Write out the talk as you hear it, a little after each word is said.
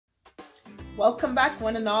Welcome back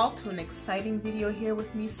one and all to an exciting video here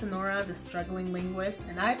with me, Sonora, the struggling linguist,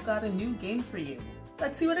 and I've got a new game for you.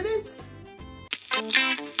 Let's see what it is.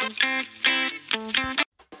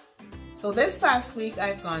 So this past week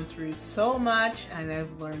I've gone through so much and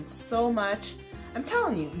I've learned so much. I'm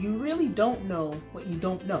telling you, you really don't know what you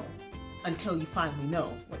don't know until you finally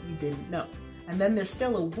know what you didn't know. And then there's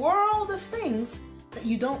still a world of things that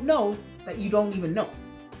you don't know that you don't even know.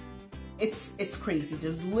 It's crazy.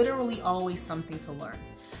 There's literally always something to learn.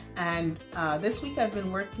 And this week I've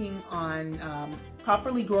been working on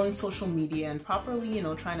properly growing social media and properly,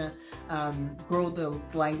 trying to grow the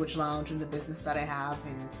language lounge and the business that I have,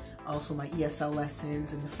 and also my ESL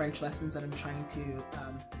lessons and the French lessons that I'm trying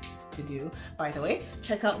to do. By the way,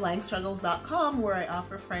 check out langstruggles.com where I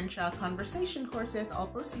offer French conversation courses. All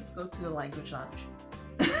proceeds go to the language lounge.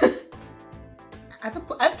 I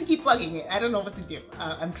have to keep plugging it. I don't know what to do.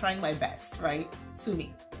 I'm trying my best, right? Sue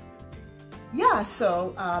me. Yeah,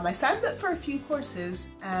 so I signed up for a few courses,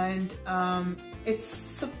 and it's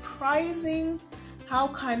surprising how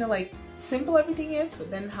kind of like simple everything is,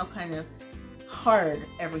 but then how kind of hard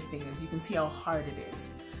everything is. You can see how hard it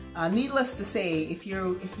is. Needless to say, if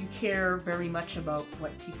you care very much about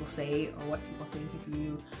what people say or what people think of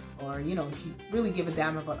you, or if you really give a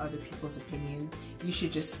damn about other people's opinion, you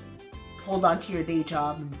should just hold on to your day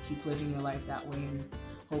job and keep living your life that way, and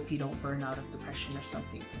hope you don't burn out of depression or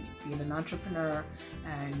something. Because being an entrepreneur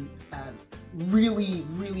and really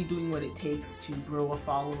doing what it takes to grow a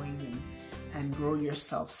following and grow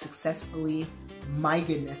yourself successfully, my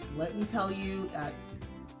goodness, let me tell you,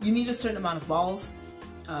 you need a certain amount of balls.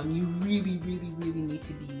 You really need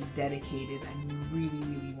to be dedicated, and you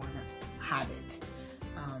really want to have it.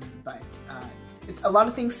 But a lot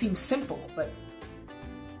of things seem simple, but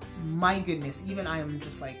my goodness, even I am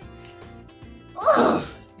just like, ugh,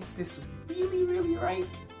 is this really right?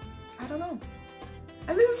 I don't know.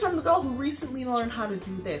 And this is from the girl who recently learned how to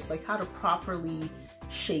do this, like how to properly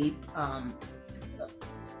shape,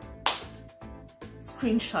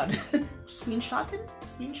 screenshotted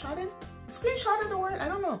the word? I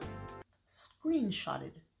don't know.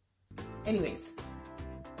 Screenshotted. Anyways,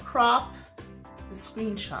 crop the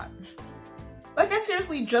screenshot. Like, I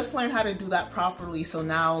seriously just learned how to do that properly, so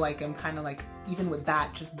now like I'm kind of like, even with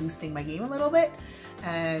that, just boosting my game a little bit.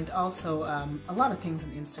 And also a lot of things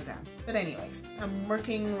on Instagram. But anyway, I'm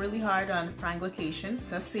working really hard on Franglication.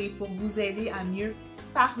 Ça c'est pour vous aider à mieux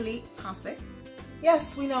parler français.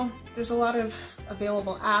 Yes, we know there's a lot of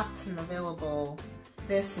available apps and available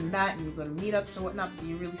this and that, and you go to meetups or whatnot, but do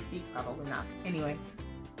you really speak? Probably not. Anyway,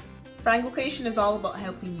 Franglication is all about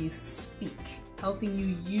helping you speak, helping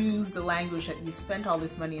you use the language that you spent all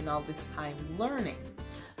this money and all this time learning.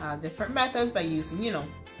 Different methods by using,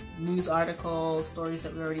 news articles, stories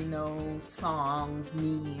that we already know, songs,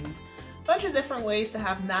 memes, a bunch of different ways to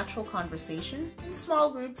have natural conversation in small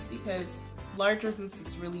groups, because larger groups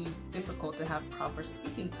it's really difficult to have proper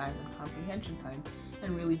speaking time and comprehension time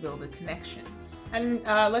and really build a connection. And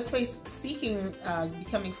let's face it, speaking,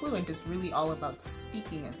 becoming fluent is really all about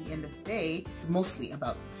speaking at the end of the day, mostly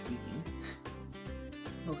about speaking.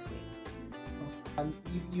 Mostly.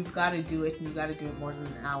 You've got to do it, and you've got to do it more than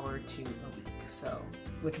an hour or two a week. So,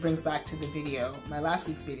 which brings back to the video, my last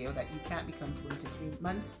week's video, that you can't become fluent in 3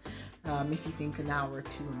 months if you think an hour or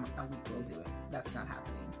two a week will do it. That's not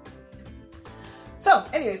happening. So,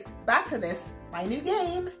 anyways, back to this, my new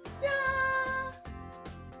game. Yeah!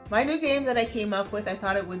 My new game that I came up with, I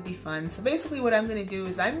thought it would be fun. So basically what I'm going to do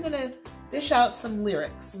is I'm going to dish out some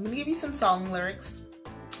lyrics. I'm going to give you some song lyrics,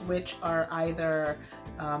 which are either,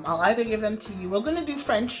 I'll either give them to you. We're going to do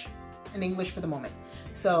French and English for the moment.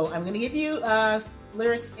 So I'm going to give you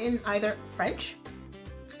lyrics in either French,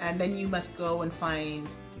 and then you must go and find,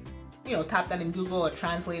 tap that in Google or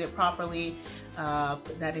translate it properly,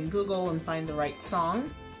 put that in Google and find the right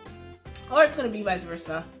song. Or it's going to be vice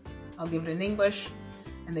versa. I'll give it in English,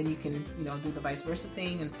 and then you can, do the vice versa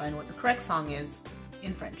thing and find what the correct song is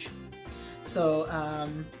in French. So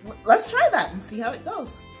let's try that and see how it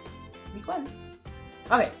goes. Week 1.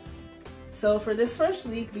 Okay, so for this first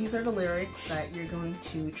week, these are the lyrics that you're going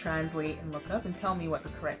to translate and look up and tell me what the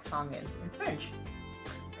correct song is in French.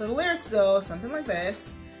 So the lyrics go something like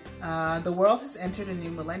this. The world has entered a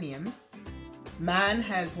new millennium. Man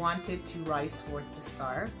has wanted to rise towards the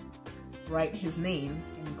stars. Write his name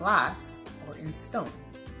in glass or in stone.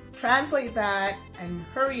 Translate that and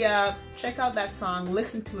hurry up, check out that song,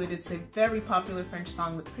 listen to it. It's a very popular French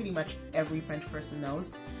song that pretty much every French person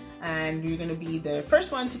knows. And you're going to be the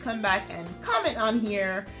first one to come back and comment on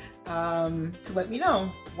here to let me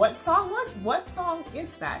know what song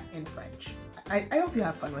is that in French. I hope you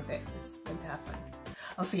have fun with it. It's good to have fun.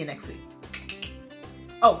 I'll see you next week.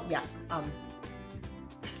 Oh yeah,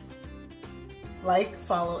 like,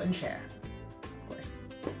 follow, and share, of course.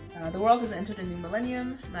 The world has entered a new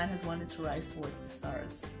millennium. Man has wanted to rise towards the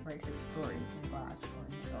stars, write his story in glass or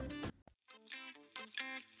in stone.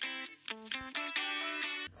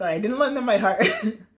 Sorry, I didn't learn them by heart.